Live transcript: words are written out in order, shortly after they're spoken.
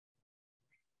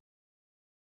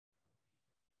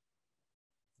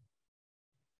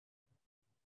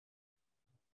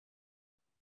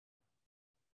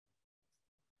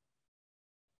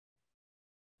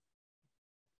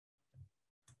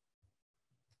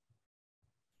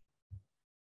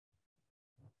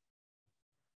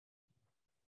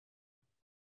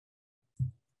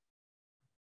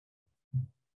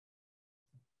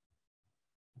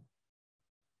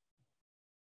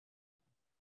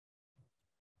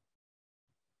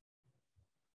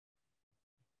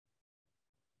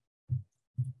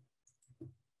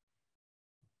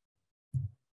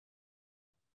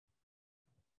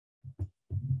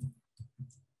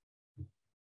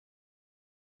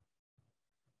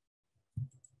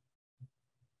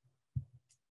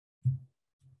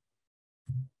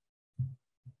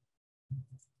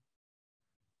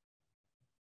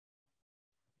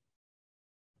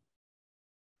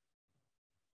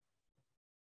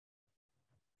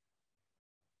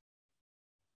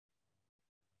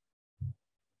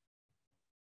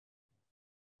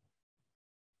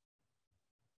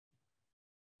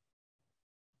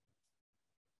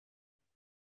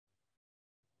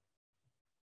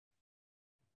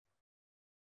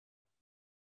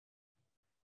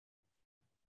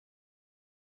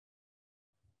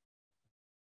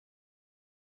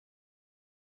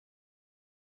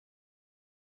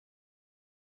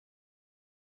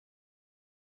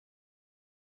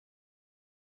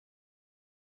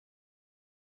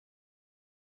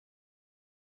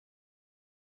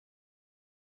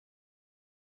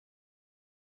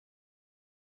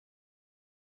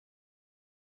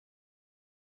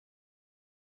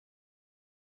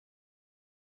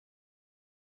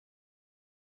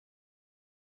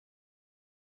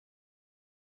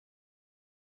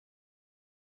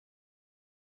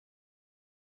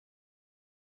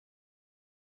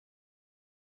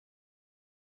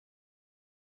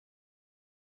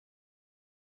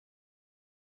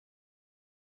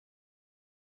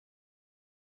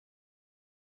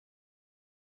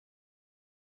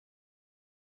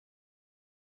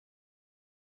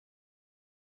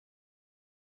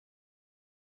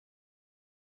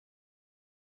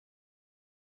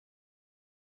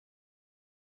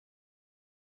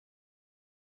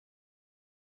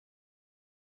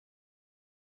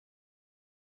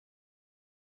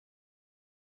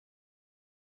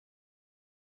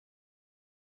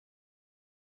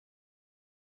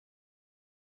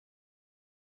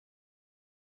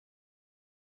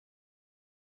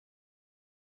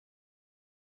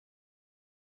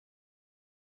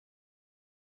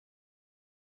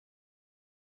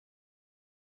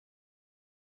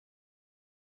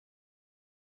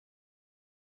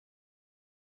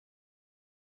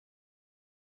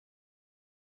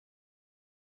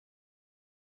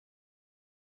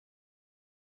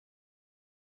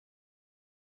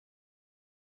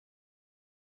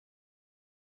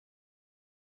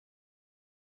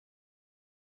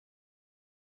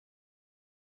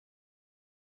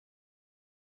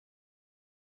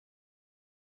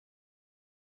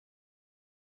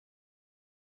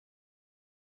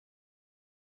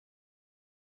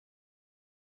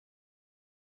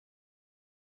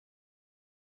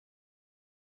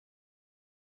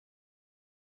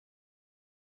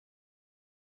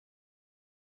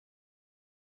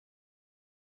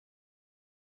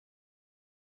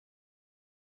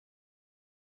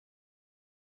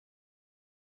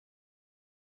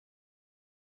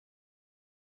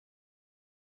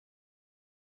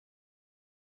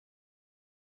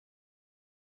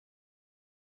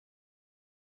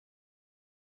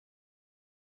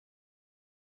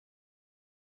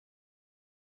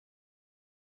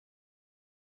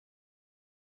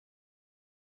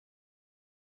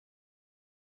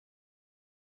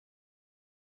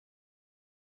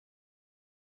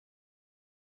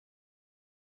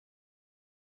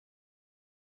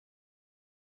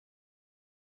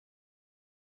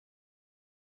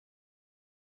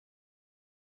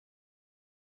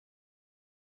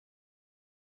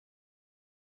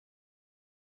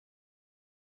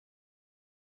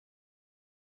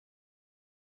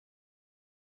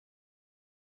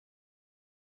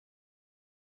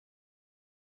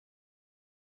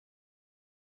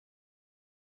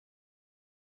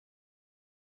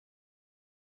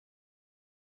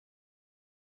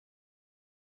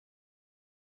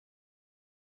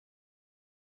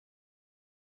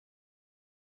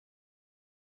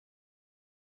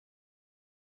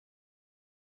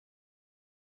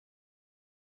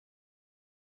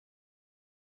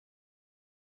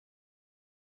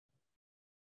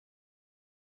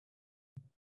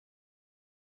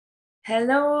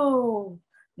Hello!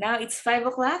 Now it's 5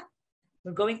 o'clock.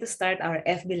 We're going to start our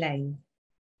FB Live.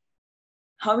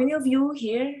 How many of you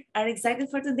here are excited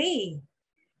for today?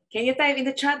 Can you type in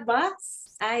the chat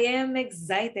box? I am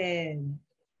excited.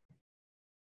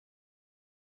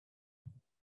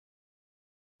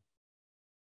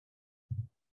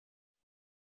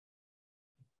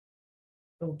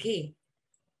 Okay.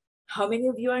 How many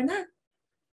of you are not?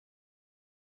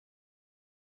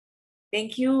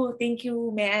 Thank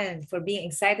you, man, for being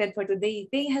excited for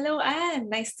today. Hello, Anne.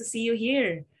 Nice to see you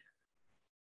here.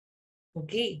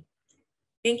 Okay.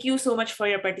 Thank you so much for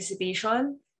your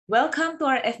participation. Welcome to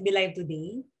our FB Live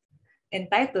today,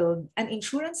 entitled An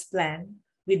Insurance Plan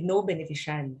with No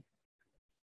Beneficiary.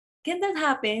 Can that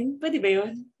happen? Pwede ba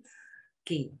yun?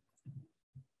 Okay.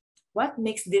 What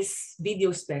makes this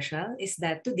video special is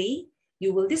that today,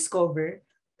 you will discover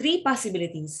 3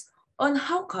 possibilities on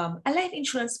how come a life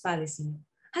insurance policy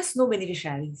has no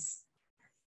beneficiaries.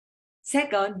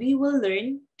 Second, we will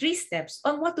learn 3 steps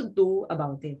on what to do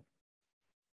about it.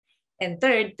 And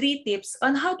third, 3 tips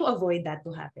on how to avoid that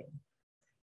to happen.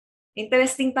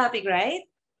 Interesting topic, right?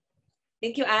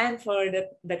 Thank you, Anne, for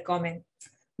that comment.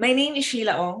 My name is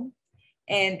Sheila Ong,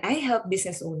 and I help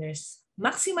business owners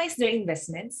maximize their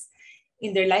investments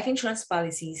in their life insurance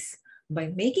policies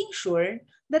by making sure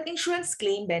that insurance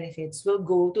claim benefits will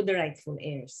go to the rightful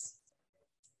heirs.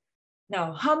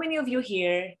 Now, how many of you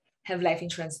here have life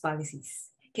insurance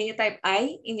policies? Can you type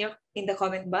I in the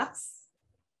comment box?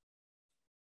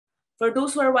 For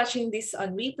those who are watching this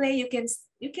on replay,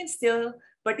 you can still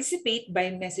participate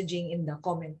by messaging in the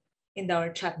comment in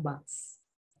our chat box.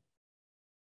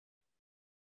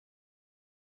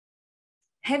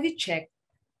 Have you checked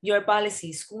your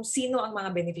policies kung sino ang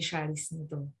mga beneficiaries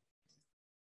nito?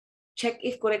 Check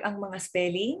if correct ang mga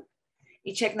spelling.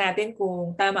 I-check natin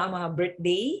kung tama ang mga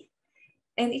birthday.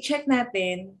 And i-check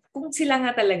natin kung sila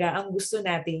nga talaga ang gusto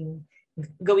nating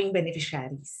gawing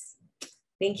beneficiaries.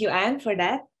 Thank you, Anne, for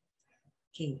that.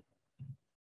 Okay.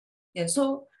 Yan.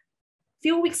 So,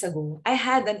 few weeks ago, I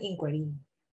had an inquiry.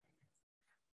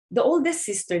 The oldest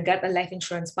sister got a life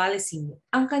insurance policy.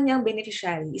 Ang kanyang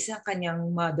beneficiary is ang kanyang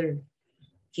mother.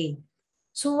 Okay.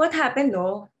 So what happened,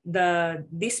 no?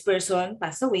 This person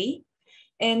passed away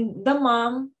and the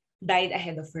mom died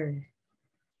ahead of her.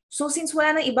 So since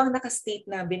wala nang ibang nakastate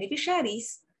na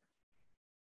beneficiaries,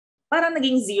 parang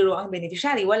naging zero ang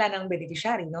beneficiary. Wala nang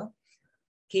beneficiary, no?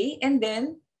 Okay. And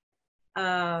then,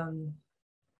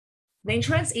 the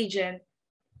insurance agent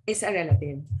is a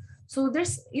relative. So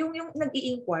there's yung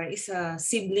nag-i-inquire is a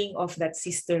sibling of that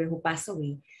sister who passed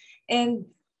away. And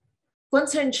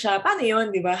concerned siya, paano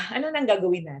yun, di ba? Ano nang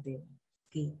gagawin natin?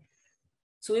 Okay.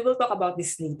 So we will talk about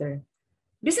this later.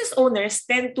 Business owners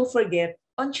tend to forget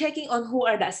on checking on who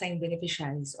are the assigned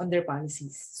beneficiaries on their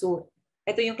policies. So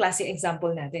ito yung classic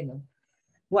example natin. No?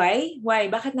 Why?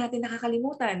 Bakit natin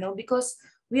nakakalimutan? No? Because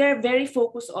we are very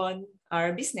focused on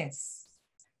our business.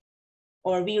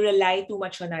 Or we rely too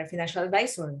much on our financial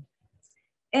advisor.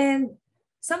 And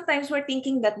sometimes we're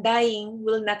thinking that dying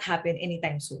will not happen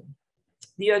anytime soon.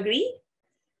 Do you agree?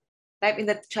 Type in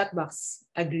the chat box,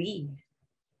 agree.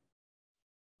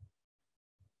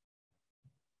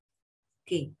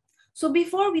 Okay. So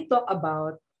before we talk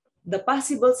about the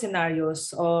possible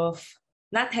scenarios of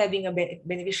not having a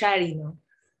beneficiary, no,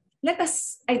 let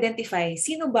us identify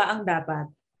sino ba ang dapat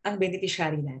ang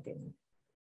beneficiary natin.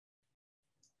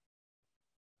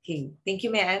 Okay. Thank you,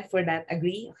 Mayan, for that.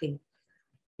 Agree? Okay.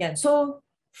 Yan. So,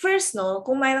 first, no,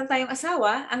 kung mayroon tayong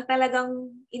asawa, ang talagang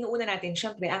inuuna natin,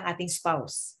 syempre, ang ating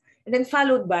spouse. And then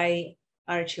followed by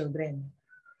our children.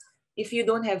 If you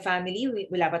don't have family,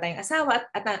 wala pa tayong asawa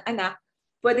at anak,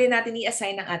 pwede natin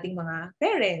i-assign ng ating mga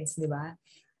parents, di ba?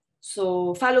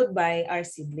 So, followed by our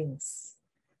siblings.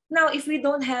 Now, if we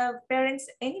don't have parents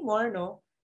anymore, no,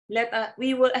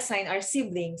 we will assign our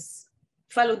siblings,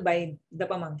 followed by the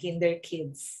pamangkin, their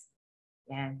kids.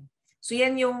 Yan. So,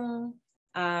 yan yung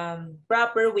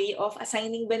proper way of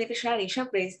assigning beneficiary.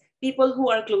 Siyempre, people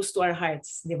who are close to our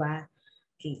hearts, di ba?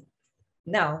 Okay.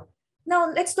 Now,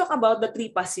 let's talk about the 3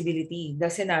 possibility,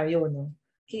 the scenario, no?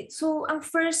 Okay. So, ang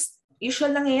first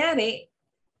usual nangyayari,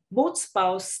 both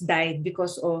spouse died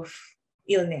because of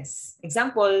illness.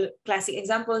 Classic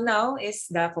example now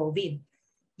is the COVID.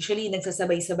 Usually,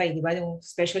 nagsasabay-sabay, di ba?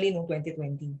 Especially noong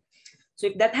 2020. So,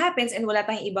 if that happens and wala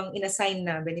tayong ibang inassign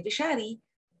na beneficiary,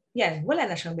 yan, wala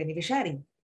na siyang beneficiary.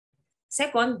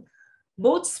 Second,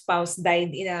 both spouse died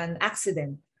in an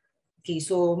accident. Okay,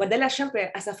 so madalas syempre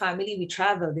as a family we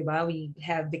travel, di ba? We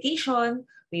have vacation,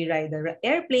 we ride the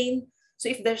airplane. So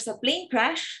if there's a plane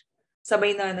crash,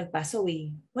 sabay na nag-pass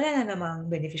away, wala na namang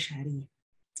beneficiary.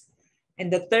 And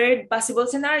the third possible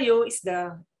scenario is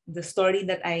the story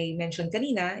that I mentioned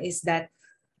kanina, is that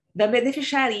the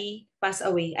beneficiary passed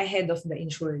away ahead of the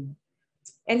insured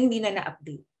and hindi na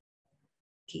na-update.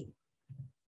 Okay.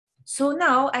 So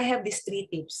now, I have these 3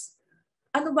 tips.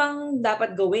 Ano bang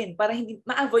dapat gawin para hindi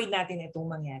ma-avoid natin itong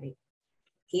mangyari?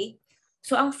 Okay?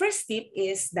 So ang first tip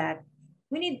is that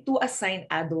we need to assign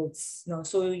adults. No?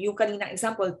 So yung kaninang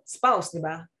example, spouse, di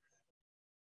ba?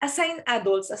 Assign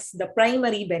adults as the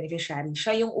primary beneficiary.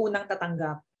 Siya yung unang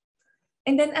tatanggap.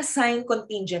 And then assign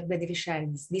contingent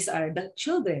beneficiaries. These are the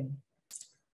children.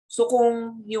 So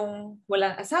kung yung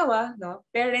walang asawa, no,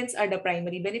 parents are the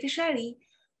primary beneficiary,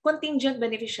 contingent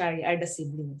beneficiary are the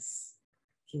siblings.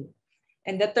 Okay.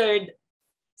 And the third,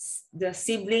 the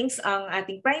siblings ang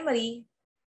ating primary,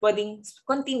 pwedeng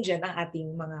contingent ang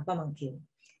ating mga pamangkin.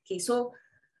 Okay, so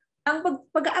ang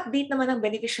pag-update naman ng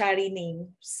beneficiary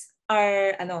names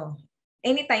are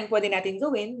anytime pwede natin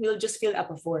gawin, we'll just fill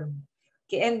up a form.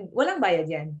 Okay, and walang bayad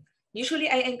yan. Usually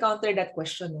I encounter that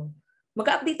question, no.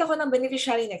 Mag-update ako ng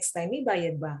beneficiary next time, may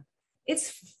bayad ba?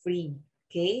 It's free.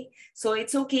 Okay? So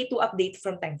it's okay to update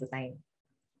from time to time.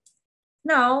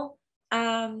 Now,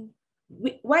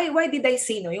 why did I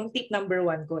say no? Yung tip number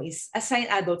 1 ko is assign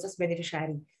adults as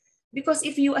beneficiary. Because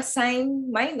if you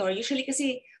assign minor, usually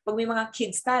kasi pag may mga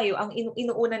kids tayo, ang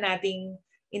inuuna nating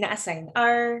ina-assign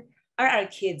are our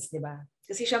kids, di ba?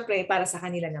 Kasi syempre para sa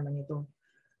kanila naman ito.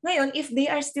 Ngayon, if they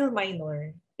are still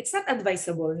minor, it's not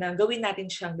advisable na gawin natin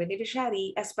siyang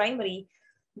beneficiary as primary,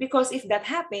 because if that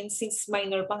happens, since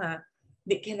minor pa nga,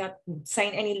 they cannot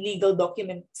sign any legal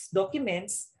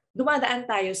documents, dumadaan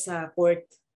tayo sa court.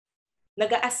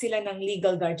 Nag-a-ask sila ng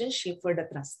legal guardianship for the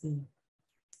trustee.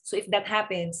 So if that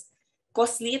happens,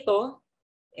 costly ito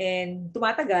and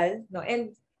tumatagal, no?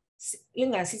 And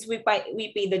yun nga, since we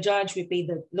pay the judge, we pay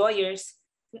the lawyers,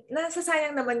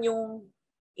 nasasayang naman yung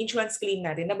insurance claim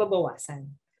natin, nababawasan.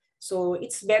 So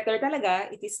it's better talaga,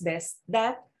 it is best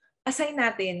that assign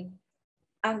natin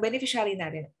ang beneficiary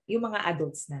natin, yung mga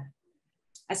adults na.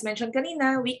 As mentioned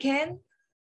kanina, we can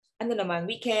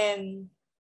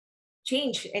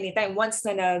change anytime. Once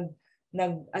na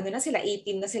sila,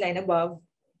 18 na sila and above,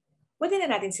 pwede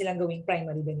na natin silang gawing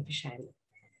primary beneficiary.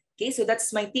 Okay, so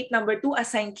that's my tip number 2,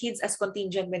 assign kids as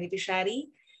contingent beneficiary,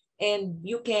 and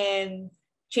you can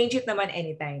change it naman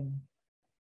anytime.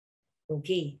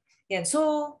 Okay. Yan.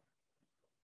 So,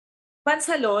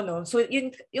 pansalo, no? So,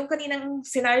 yung kaninang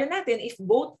scenario natin, if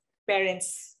both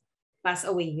parents pass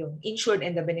away, yung insured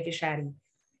and the beneficiary,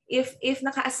 if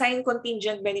naka-assign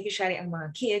contingent beneficiary ang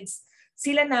mga kids,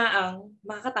 sila na ang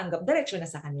makakatanggap diretso na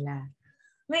sa kanila.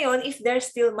 Ngayon, if they're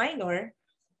still minor,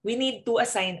 we need to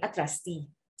assign a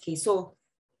trustee. Okay, so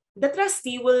the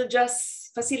trustee will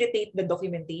just facilitate the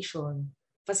documentation,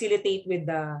 facilitate with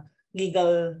the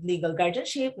legal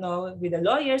guardianship, no, with the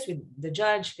lawyers, with the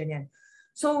judge, ganyan.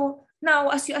 So now,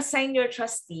 as you assign your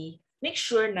trustee, make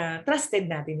sure na trusted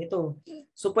natin ito.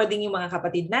 So pwedeng yung mga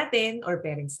kapatid natin or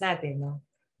parents natin, no?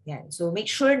 Yan. So make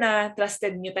sure na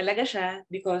trusted nyo talaga siya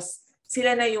because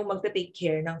sila na yung magta-take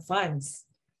care ng funds.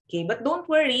 Okay, but don't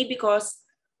worry because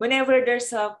whenever there's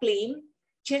a claim,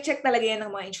 check talaga yan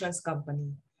ng mga insurance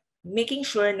company. Making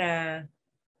sure na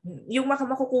yung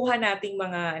makukuha nating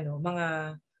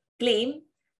mga claim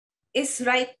is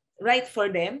right for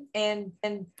them, and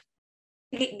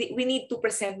we need to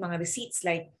present mga receipts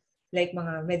like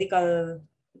mga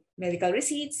medical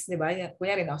receipts, di ba?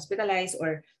 Kunyari na hospitalized,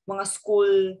 or mga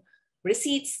school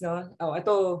receipts, no? Oh,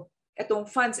 itong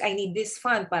funds, I need this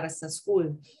fund para sa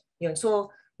school. Yun. So,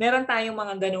 meron tayong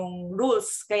mga ganong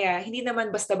rules, kaya hindi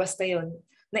naman basta-basta yon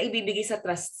na ibibigay sa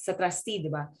trustee, di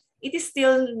ba? It is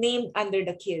still named under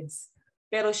the kids,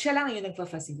 pero siya lang yung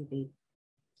nagfa-facilitate.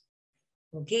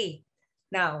 Okay.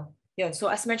 Now, yun. So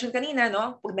as mentioned kanina,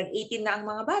 no, pag nag-18 na ang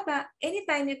mga bata,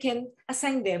 anytime you can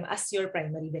assign them as your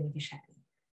primary beneficiary.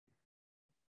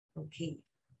 Okay.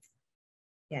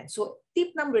 Yan. So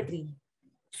tip number 3.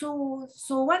 So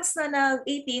once na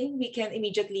nag-18, we can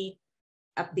immediately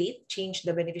update, change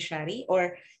the beneficiary,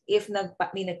 or if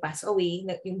may nag-pass away,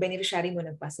 yung beneficiary mo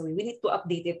nag-pass away, we need to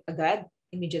update it agad,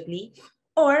 immediately.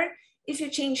 Or if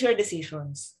you change your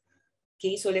decisions.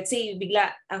 Okay, so let's say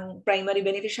bigla ang primary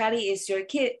beneficiary is your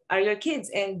kids,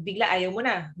 and bigla ayaw mo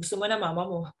na, gusto mo na mama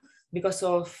mo because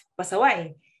of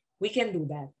pasaway. We can do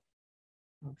that.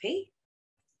 Okay?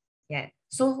 Yeah.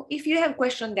 So if you have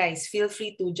question, guys, feel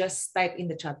free to just type in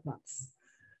the chat box.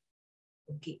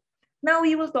 Okay. Now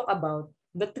we will talk about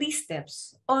the 3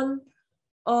 steps on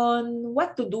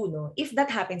what to do, no, if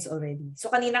that happens already. So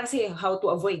kanina kasi how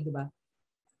to avoid, di ba?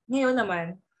 Ngayon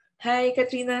naman, hi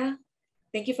Katrina.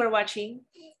 Thank you for watching.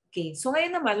 Okay, so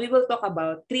ngayon naman, we will talk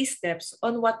about 3 steps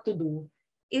on what to do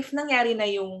if nangyari na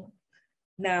yung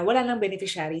na wala ng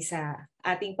beneficiary sa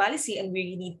ating policy and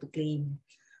we need to claim.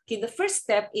 Okay, the first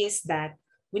step is that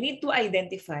we need to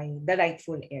identify the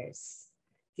rightful heirs.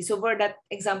 Okay, so for that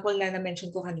example na na-mention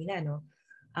ko kanina, no,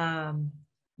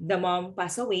 the mom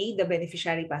passed away, the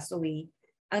beneficiary passed away,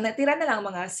 ang natira na lang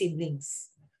mga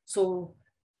siblings. So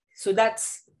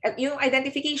that's yung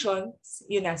identification,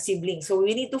 yun na, siblings. So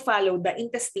we need to follow the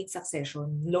intestate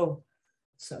succession law.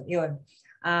 So yun.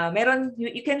 Meron,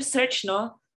 you can search,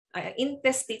 no,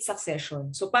 intestate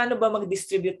succession. So paano ba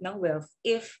mag-distribute ng wealth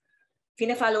if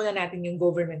fina-follow na natin yung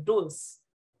government rules?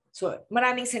 So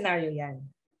maraming scenario yan.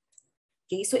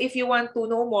 Okay, so if you want to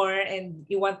know more and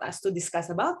you want us to discuss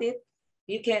about it,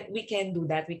 we can do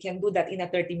that. We can do that in a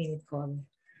 30-minute call.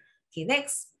 Okay,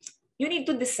 next, you need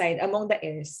to decide among the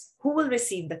heirs who will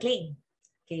receive the claim.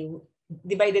 Okay,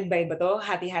 divided by ba to?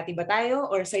 Hati-hati ba tayo?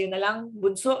 Or sa'yo na lang,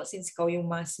 bunso, since ikaw yung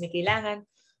mas may kailangan?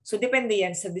 So depende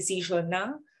yan sa decision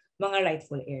ng mga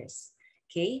rightful heirs.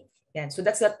 Okay? Yan. So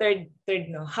that's the third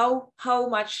no. How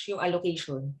much yung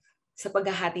allocation sa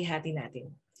paghahati-hati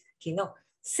natin. Okay, no.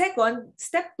 Second,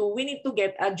 step 2, we need to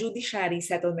get a judiciary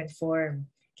settlement form.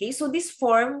 Okay, so this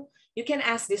form, you can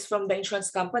ask this from the insurance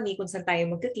company kung saan tayo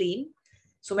magka-claim.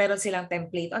 So meron silang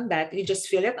template on that. You just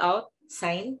fill it out,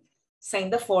 sign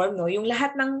the form, no. Yung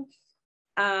lahat ng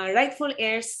rightful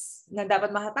heirs na dapat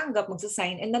makatanggap,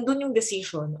 magsasign, and nandun yung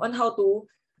decision on how to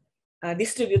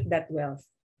distribute that wealth.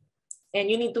 And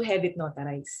you need to have it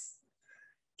notarized.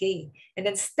 Okay. And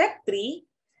then step 3,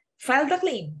 file the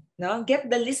claim. No? Get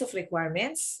the list of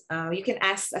requirements. You can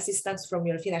ask assistance from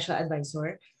your financial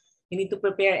advisor. You need to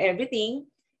prepare everything.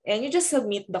 And you just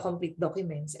submit the complete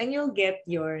documents. And you'll get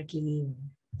your claim.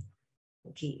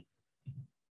 Okay.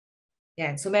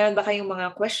 Yan. So meron ba kayong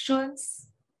mga questions?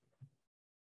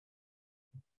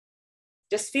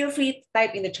 Just feel free to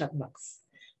type in the chat box.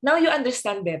 Now you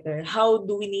understand better how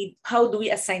do we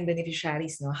assign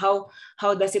beneficiaries, no?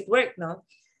 How does it work, no?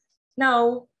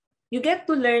 Now, you get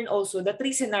to learn also the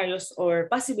 3 scenarios or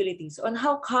possibilities on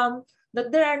how come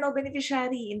that there are no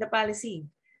beneficiary in the policy.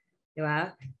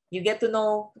 Diba? You get to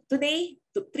know today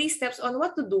 3 steps on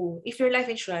what to do if your life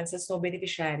insurance has no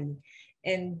beneficiary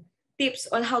and tips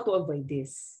on how to avoid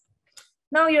this.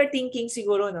 Now you're thinking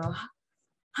siguro, no,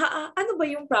 ano ba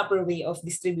yung proper way of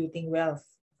distributing wealth?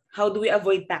 How do we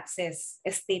avoid taxes,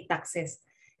 estate taxes?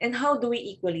 And how do we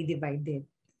equally divide it?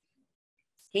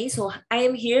 Okay, so I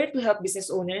am here to help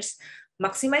business owners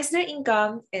maximize their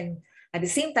income and at the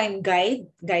same time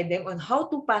guide them on how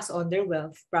to pass on their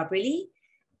wealth properly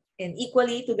and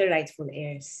equally to the rightful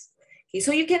heirs. Okay,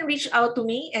 so you can reach out to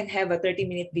me and have a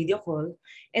 30-minute video call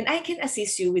and I can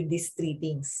assist you with these 3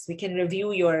 things. We can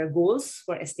review your goals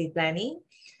for estate planning.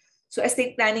 So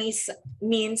estate planning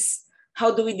means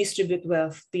how do we distribute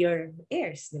wealth to your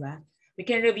heirs, di ba? We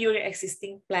can review your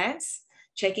existing plans,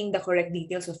 checking the correct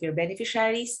details of your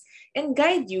beneficiaries, and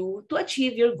guide you to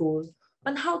achieve your goal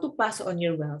on how to pass on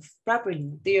your wealth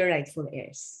properly to your rightful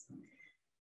heirs.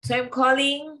 So I'm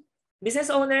calling business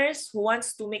owners who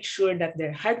wants to make sure that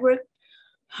their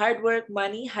hard-earned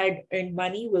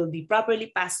money will be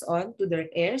properly passed on to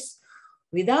their heirs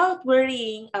without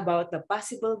worrying about the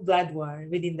possible blood war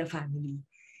within the family.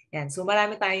 Yan. So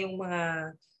marami tayong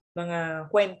mga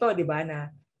kwento, di ba,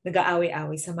 na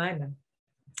nag-aaway-away sa mana.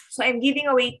 So I'm giving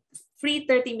away free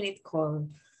 30-minute call.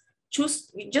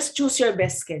 Just choose your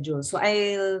best schedule. So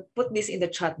I'll put this in the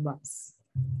chat box.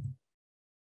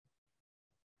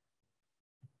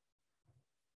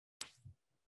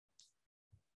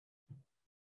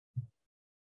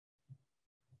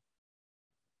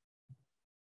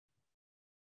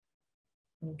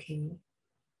 Okay.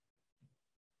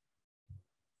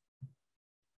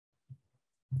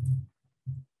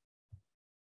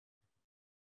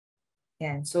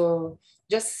 Yan. So,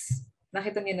 just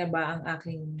nakita niyo na ba ang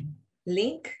aking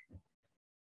link?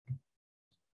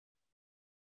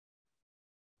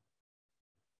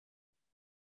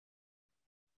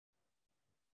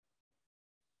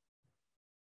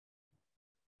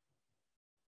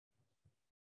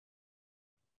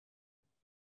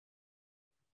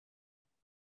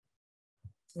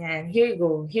 Yan. Here you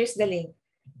go. Here's the link.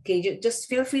 Okay, just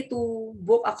feel free to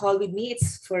book a call with me.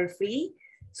 It's for free.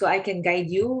 So I can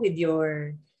guide you with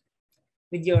your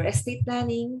estate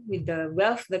planning, with the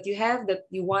wealth that you have that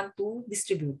you want to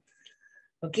distribute.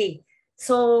 Okay,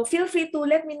 so feel free to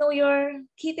let me know your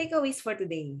key takeaways for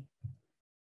today.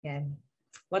 Yan.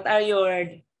 What are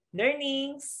your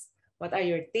learnings? What are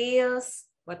your tales?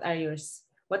 What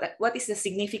is the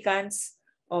significance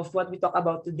of what we talk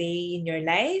about today in your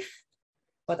life?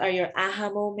 What are your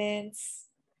aha moments?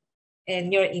 and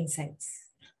your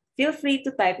insights. Feel free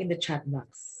to type in the chat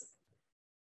box.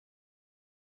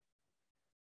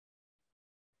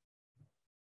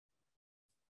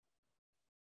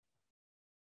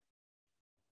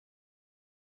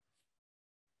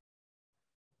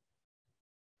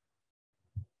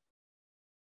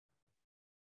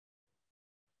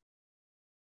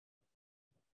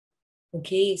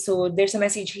 Okay, so there's a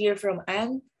message here from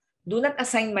Anne. Do not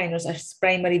assign minors as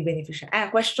primary beneficiary.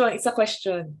 Question. It's a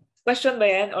question. Question ba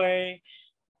yan or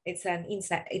it's an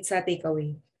insight? It's a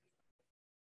takeaway.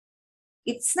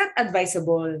 It's not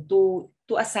advisable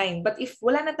to assign, but if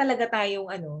wala na talaga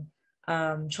tayong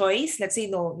choice, let's say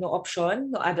no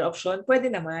option, no other option, pwede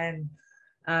naman.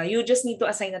 You just need to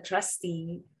assign a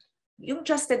trustee, yung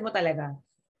trusted mo talaga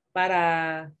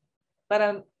para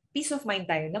para peace of mind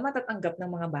tayo na matatanggap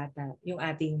ng mga bata yung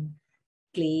ating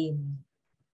claim.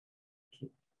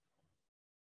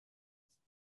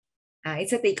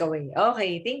 It's a takeaway.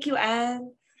 Okay, thank you,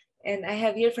 Anne. And I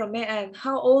have here from Anne,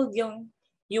 how old yung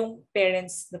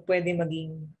parents na pwede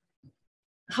maging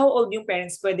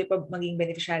maging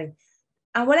beneficiary?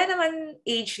 Wala naman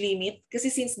age limit kasi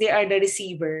since they are the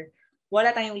receiver,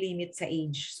 wala tayong limit sa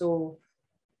age. So,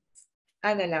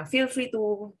 feel free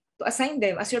to assign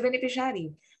them as your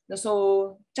beneficiary. No,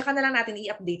 so, tsaka na lang natin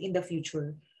i-update in the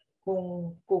future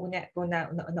kung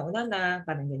nauna na,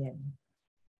 parang ganyan.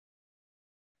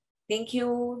 Thank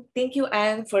you,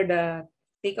 Anne, for the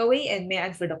takeaway and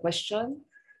Anne for the question.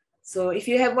 So if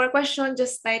you have more questions,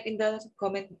 just type in the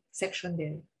comment section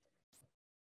there.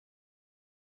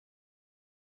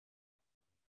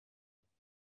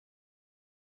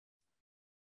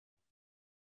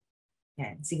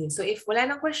 Yan, sige. So if wala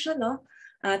nang question,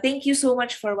 thank you so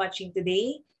much for watching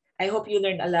today. I hope you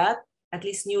learned a lot, at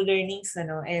least new learnings,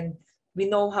 and we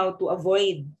know how to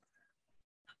avoid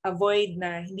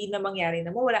na hindi na mangyari na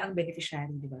mawala ang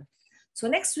beneficiary, di ba? So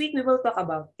next week, we will talk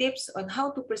about tips on how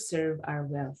to preserve our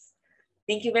wealth.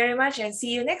 Thank you very much and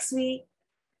see you next week.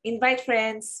 Invite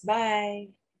friends. Bye.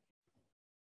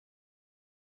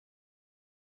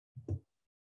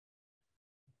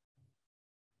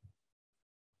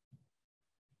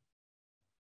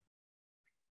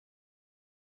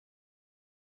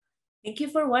 Thank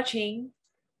you for watching.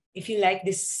 If you like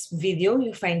this video,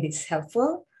 you find this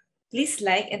helpful, please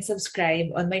like and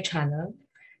subscribe on my channel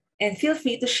and feel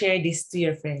free to share this to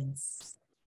your friends.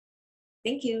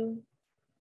 Thank you.